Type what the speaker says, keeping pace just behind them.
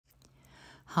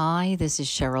Hi, this is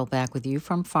Cheryl back with you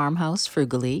from Farmhouse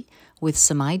Frugally with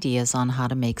some ideas on how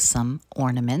to make some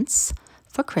ornaments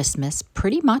for Christmas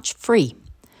pretty much free.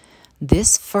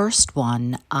 This first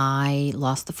one, I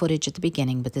lost the footage at the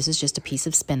beginning, but this is just a piece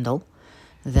of spindle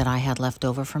that I had left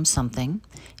over from something,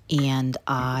 and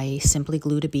I simply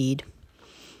glued a bead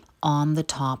on the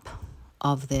top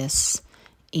of this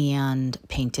and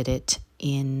painted it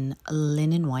in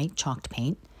linen white chalked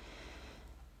paint.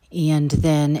 And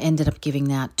then ended up giving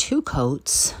that 2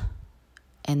 coats.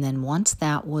 And then once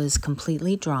that was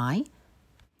completely dry,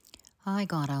 I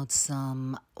got out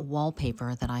some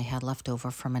wallpaper that I had left over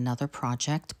from another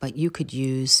project, but you could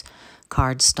use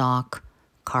cardstock,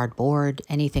 cardboard,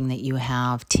 anything that you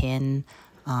have, tin,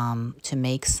 to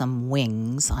make some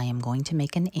wings. I am going to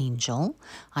make an angel.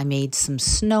 I made some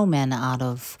snowmen out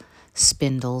of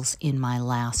spindles in my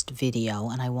last video,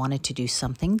 and I wanted to do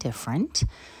something different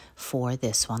for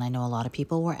this one. I know a lot of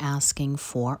people were asking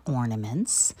for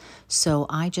ornaments, so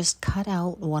I just cut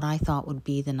out what I thought would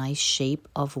be the nice shape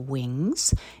of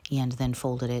wings and then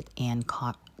folded it and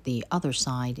cut the other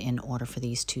side in order for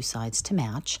these 2 sides to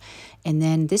match. And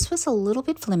then this was a little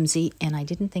bit flimsy and I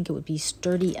didn't think it would be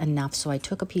sturdy enough, so I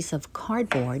took a piece of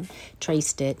cardboard,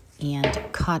 traced it, and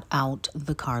cut out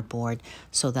the cardboard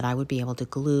so that I would be able to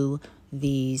glue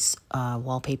these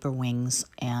wallpaper wings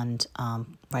and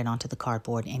right onto the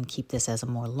cardboard and keep this as a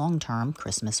more long-term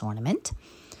Christmas ornament.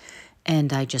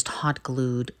 And I just hot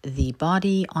glued the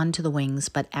body onto the wings,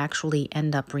 but actually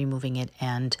end up removing it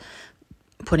and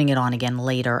putting it on again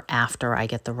later after I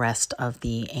get the rest of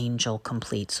the angel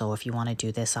complete. So if you want to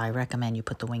do this, I recommend you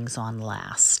put the wings on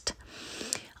last.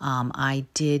 I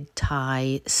did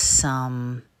tie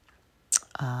some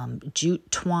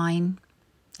jute twine.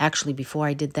 Actually, before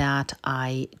I did that,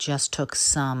 I just took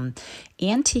some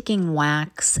antiquing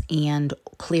wax and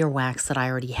clear wax that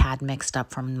I already had mixed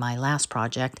up from my last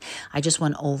project. I just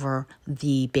went over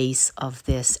the base of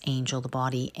this angel, the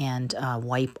body, and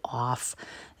wipe off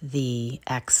the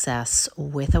excess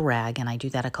with a rag, and I do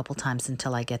that a couple times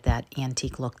until I get that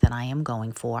antique look that I am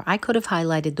going for. I could have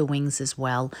highlighted the wings as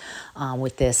well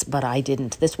with this, but I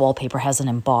didn't. This wallpaper has an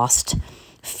embossed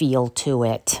feel to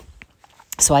it,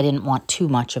 so I didn't want too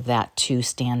much of that to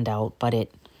stand out, but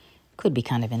it could be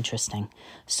kind of interesting.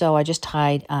 So I just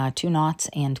tied 2 knots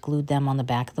and glued them on the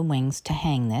back of the wings to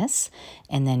hang this,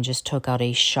 and then just took out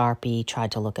a Sharpie,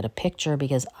 tried to look at a picture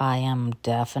because I am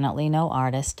definitely no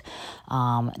artist,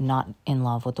 not in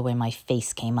love with the way my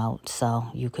face came out, so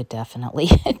you could definitely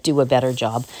do a better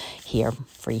job here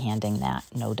freehanding that,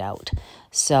 no doubt.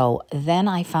 So then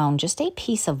I found just a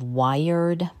piece of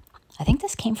wired, I think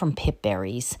this came from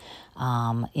Pipberries,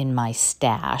 in my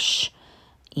stash.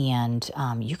 And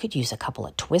you could use a couple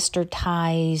of twister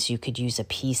ties. You could use a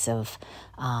piece of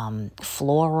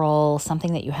floral,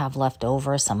 something that you have left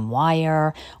over, some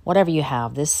wire, whatever you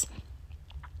have. This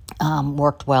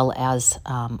worked well as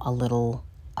a little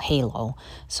halo.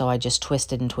 So I just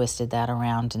twisted and twisted that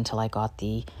around until I got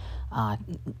the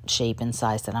shape and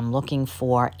size that I'm looking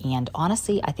for. And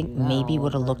honestly, I think maybe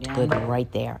would have looked good right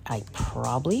there. I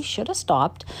probably should have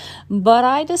stopped, but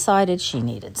I decided she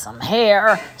needed some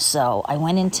hair. So I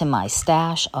went into my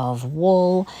stash of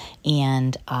wool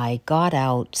and I got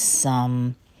out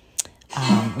some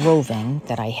roving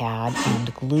that I had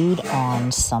and glued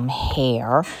on some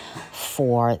hair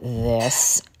for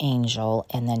this angel,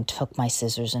 and then took my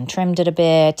scissors and trimmed it a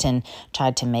bit and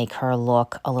tried to make her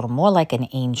look a little more like an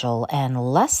angel and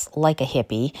less like a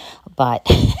hippie, but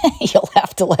you'll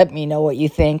have to let me know what you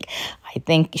think. I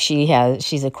think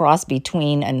she's a cross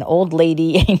between an old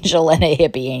lady angel and a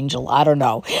hippie angel. I don't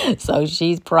know. So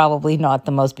she's probably not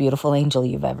the most beautiful angel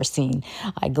you've ever seen.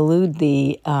 I glued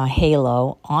the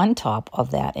halo on top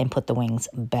of that and put the wings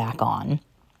back on.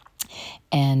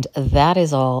 And that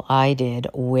is all I did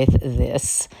with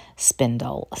this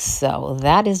spindle. So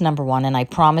that is number 1, and I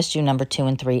promised you number 2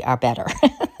 and 3 are better.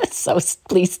 So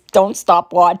please don't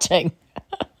stop watching.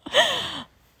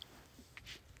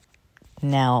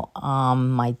 Now,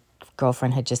 my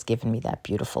girlfriend had just given me that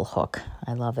beautiful hook.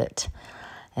 I love it.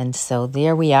 And so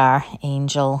there we are,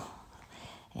 angel.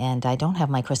 And I don't have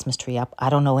my Christmas tree up. I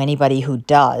don't know anybody who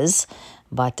does,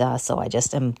 but so I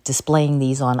just am displaying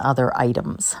these on other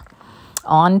items.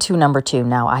 On to number 2.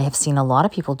 Now, I have seen a lot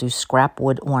of people do scrap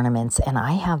wood ornaments, and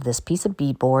I have this piece of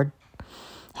beadboard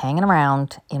hanging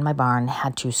around in my barn.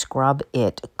 Had to scrub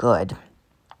it good.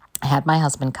 I had my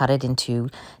husband cut it into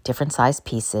different size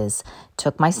pieces,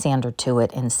 took my sander to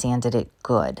it and sanded it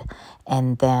good.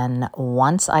 And then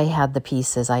once I had the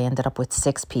pieces, I ended up with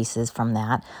 6 pieces from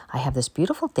that. I have this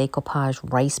beautiful decoupage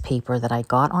rice paper that I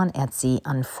got on Etsy.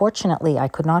 Unfortunately, I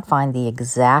could not find the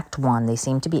exact one. They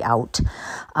seem to be out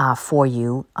for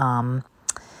you.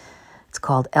 It's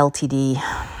called LTD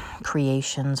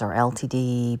Creations or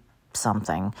LTD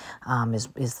something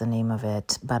is the name of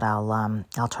it, but I'll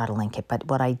try to link it. But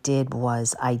what I did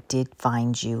was I did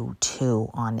find you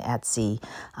 2 on Etsy.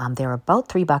 They're about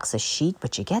 $3 a sheet,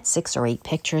 but you get 6 or 8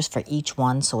 pictures for each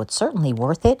one, so it's certainly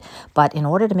worth it. But in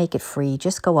order to make it free,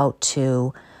 just go out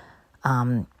to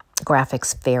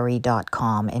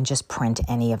graphicsfairy.com and just print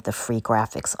any of the free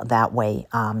graphics. That way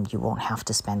you won't have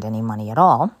to spend any money at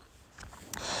all.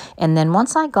 And then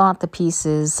once I got the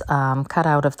pieces cut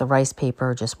out of the rice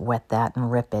paper, just wet that and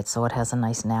rip it so it has a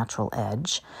nice natural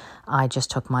edge. I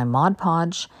just took my Mod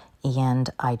Podge and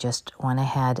I just went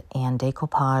ahead and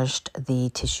decoupaged the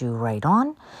tissue right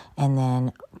on and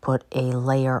then put a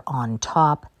layer on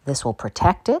top. This will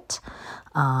protect it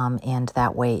and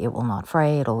that way it will not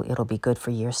fray. It'll be good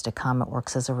for years to come. It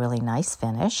works as a really nice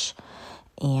finish.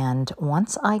 And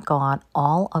once I got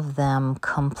all of them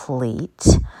complete,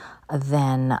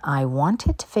 then I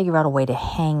wanted to figure out a way to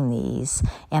hang these,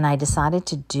 and I decided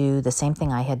to do the same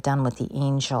thing I had done with the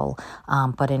angel,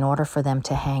 but in order for them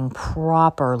to hang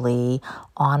properly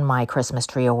on my Christmas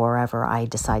tree or wherever I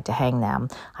decide to hang them,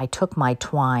 I took my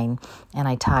twine and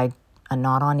I tied a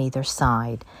knot on either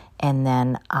side, and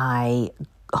then I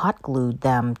hot glued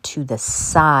them to the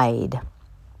side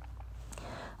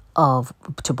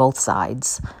to both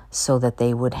sides so that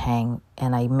they would hang,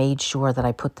 and I made sure that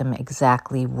I put them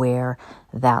exactly where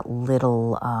that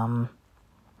little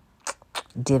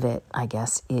divot, I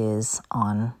guess, is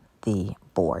on the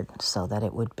board so that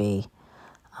it would be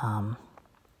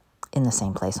in the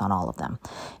same place on all of them.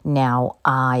 Now,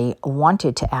 I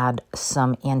wanted to add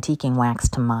some antiquing wax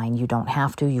to mine. You don't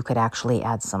have to. You could actually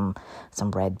add some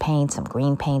red paint, some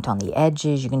green paint on the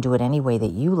edges. You can do it any way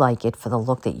that you like it for the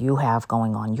look that you have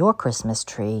going on your Christmas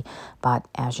tree. But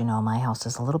as you know, my house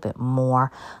is a little bit more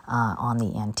on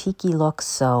the antique-y look,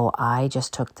 so I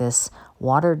just took this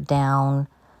watered down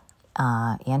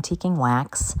antiquing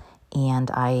wax and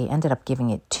I ended up giving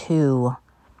it 2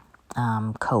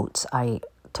 coats. I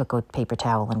took a paper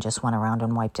towel and just went around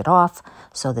and wiped it off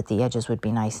so that the edges would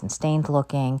be nice and stained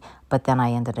looking, but then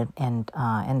I ended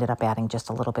up adding just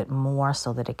a little bit more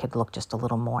so that it could look just a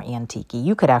little more antique-y.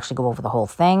 You could actually go over the whole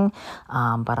thing,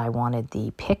 but I wanted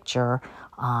the picture,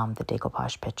 the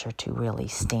decoupage picture, to really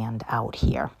stand out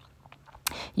here.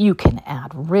 You can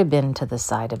add ribbon to the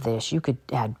side of this. You could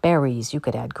add berries. You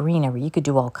could add greenery. You could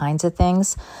do all kinds of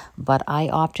things. But I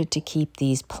opted to keep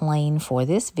these plain for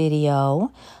this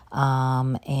video.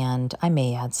 And I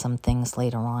may add some things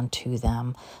later on to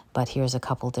them. But here's a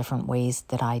couple different ways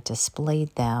that I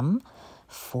displayed them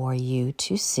for you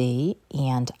to see.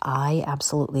 And I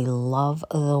absolutely love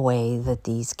the way that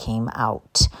these came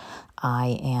out.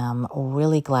 I am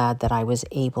really glad that I was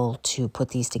able to put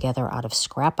these together out of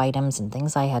scrap items and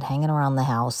things I had hanging around the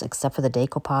house, except for the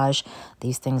decoupage.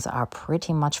 These things are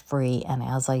pretty much free, and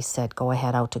as I said, go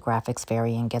ahead out to Graphics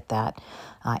Fairy and get that,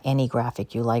 any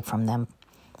graphic you like from them,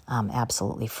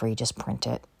 absolutely free. Just print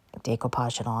it,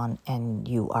 decoupage it on, and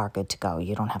you are good to go.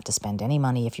 You don't have to spend any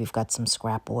money if you've got some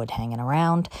scrap wood hanging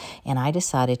around. And I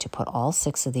decided to put all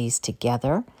 6 of these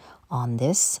together on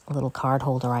this little card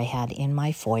holder I had in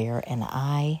my foyer, and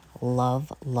I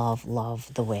love, love,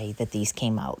 love the way that these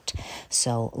came out.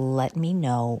 So let me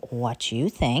know what you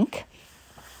think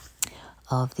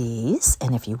of these,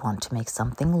 and if you want to make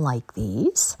something like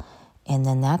these. And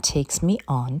then that takes me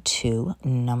on to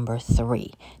number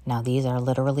 3. Now, these are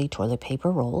literally toilet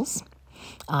paper rolls.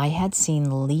 I had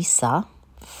seen Lisa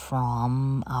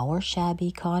from Our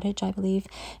Shabby Cottage, I believe,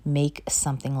 make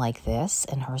something like this,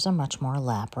 and hers are much more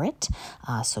elaborate,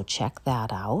 so check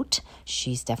that out.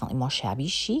 She's definitely more shabby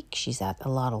chic. She's got a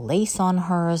lot of lace on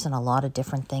hers and a lot of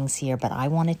different things here, but I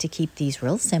wanted to keep these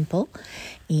real simple,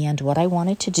 and what I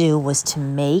wanted to do was to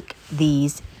make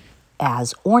these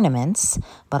as ornaments,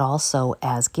 but also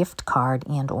as gift card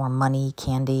and or money,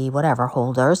 candy, whatever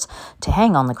holders to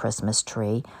hang on the Christmas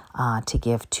tree to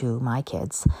give to my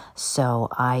kids. So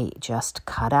I just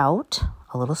cut out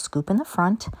a little scoop in the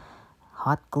front,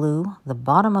 hot glue the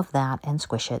bottom of that and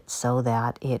squish it so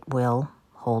that it will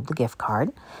hold the gift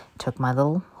card. Took my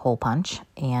little hole punch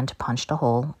and punched a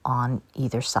hole on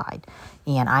either side.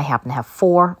 And I happen to have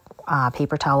 4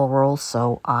 paper towel rolls,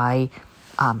 so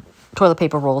toilet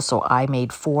paper rolls, so I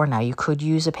made 4. Now, you could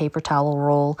use a paper towel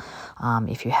roll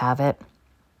if you have it.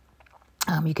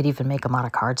 You could even make them out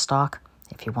of cardstock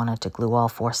if you wanted to glue all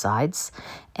 4 sides.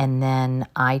 And then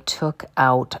I took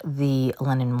out the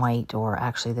linen white, or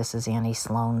actually this is Annie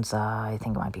Sloan's, I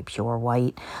think it might be pure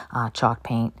white, chalk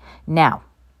paint. Now,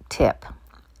 tip.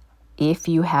 If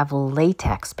you have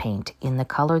latex paint in the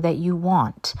color that you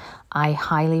want, I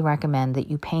highly recommend that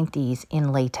you paint these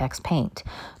in latex paint,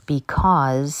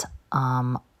 because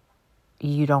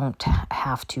you don't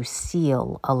have to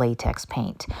seal a latex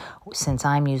paint. Since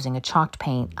I'm using a chalked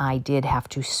paint, I did have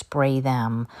to spray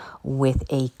them with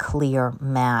a clear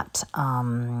matte,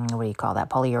 what do you call that,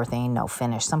 polyurethane, no,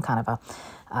 finish, some kind of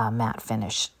a matte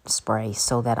finish spray,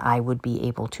 so that I would be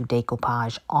able to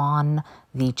decoupage on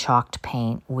the chalked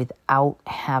paint without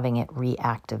having it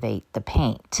reactivate the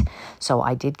paint. So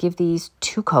I did give these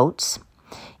 2 coats,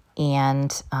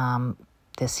 and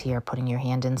this here, putting your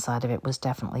hand inside of it, was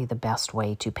definitely the best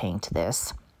way to paint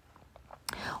this.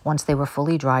 Once they were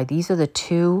fully dry, these are the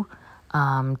 2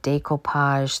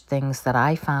 decoupage things that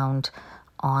I found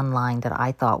online that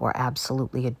I thought were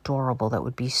absolutely adorable, that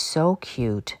would be so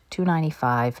cute.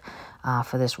 $2.95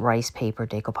 for this rice paper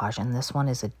decoupage, and this one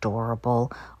is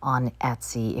adorable on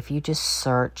Etsy. If you just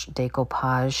search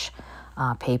decoupage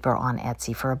paper on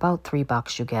Etsy, for about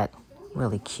 $3 you get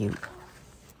really cute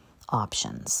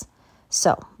options.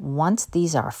 So once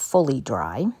these are fully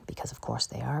dry, because of course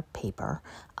they are paper,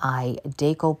 I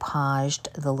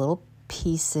decoupaged the little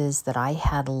pieces that I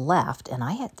had left, and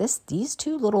I had these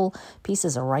 2 little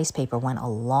pieces of rice paper went a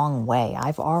long way.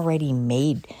 I've already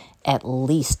made at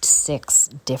least 6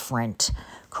 different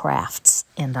crafts,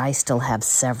 and I still have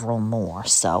several more,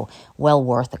 so well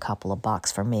worth a couple of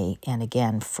bucks for me, and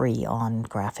again free on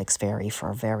Graphics Fairy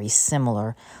for very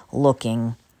similar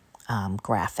looking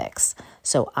graphics.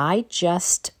 So I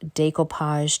just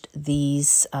decoupaged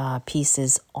these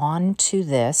pieces onto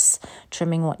this,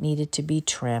 trimming what needed to be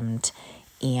trimmed,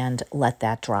 and let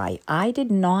that dry. I did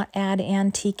not add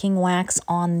antiquing wax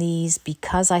on these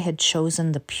because I had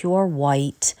chosen the pure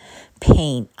white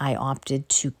paint. I opted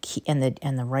to keep, and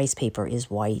the rice paper is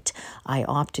white. I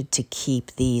opted to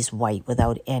keep these white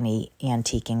without any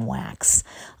antiquing wax.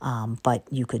 But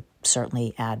you could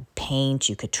certainly add paint.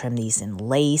 You could trim these in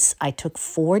lace. I took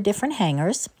 4 different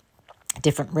hangers,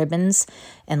 different ribbons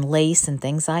and lace and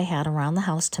things I had around the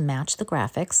house to match the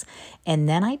graphics. And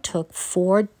then I took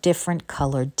 4 different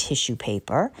colored tissue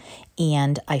paper,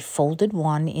 and I folded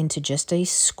one into just a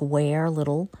square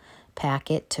little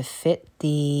packet to fit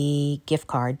the gift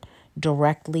card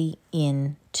directly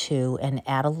into, and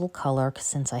add a little color,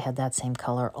 since I had that same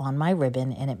color on my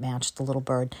ribbon and it matched the little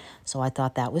bird. So I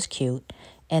thought that was cute.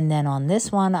 And then on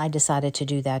this one, I decided to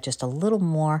do that just a little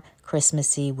more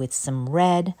Christmassy with some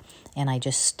red. And I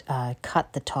just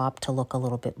cut the top to look a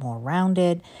little bit more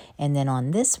rounded. And then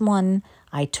on this one,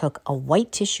 I took a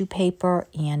white tissue paper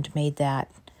and made that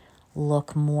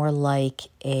look more like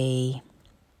a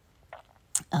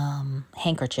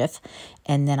handkerchief.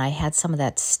 And then I had some of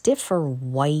that stiffer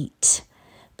white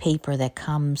paper that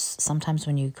comes sometimes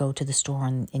when you go to the store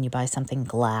and you buy something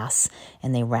glass,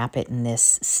 and they wrap it in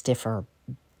this stiffer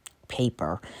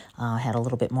paper. Had a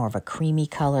little bit more of a creamy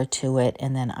color to it,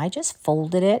 and then I just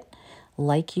folded it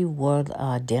like you would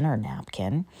a dinner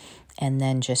napkin, and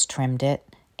then just trimmed it,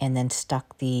 and then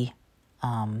stuck the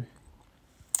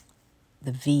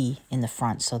V in the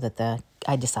front, so that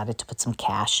I decided to put some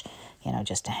cash,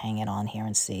 just to hang it on here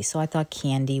and see. So I thought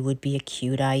candy would be a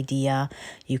cute idea.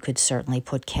 You could certainly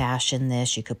put cash in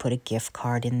this. You could put a gift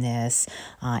card in this,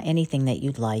 anything that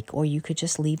you'd like, or you could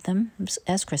just leave them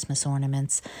as Christmas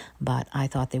ornaments. But I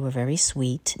thought they were very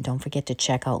sweet. Don't forget to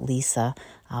check out Lisa,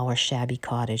 our Shabby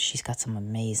Cottage. She's got some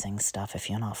amazing stuff. If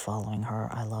you're not following her,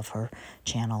 I love her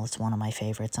channel. It's one of my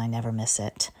favorites. I never miss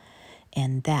it.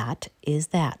 And that is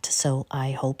that. So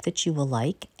I hope that you will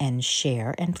like and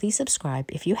share, and please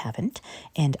subscribe if you haven't.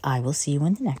 And I will see you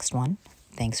in the next one.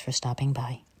 Thanks for stopping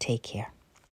by. Take care.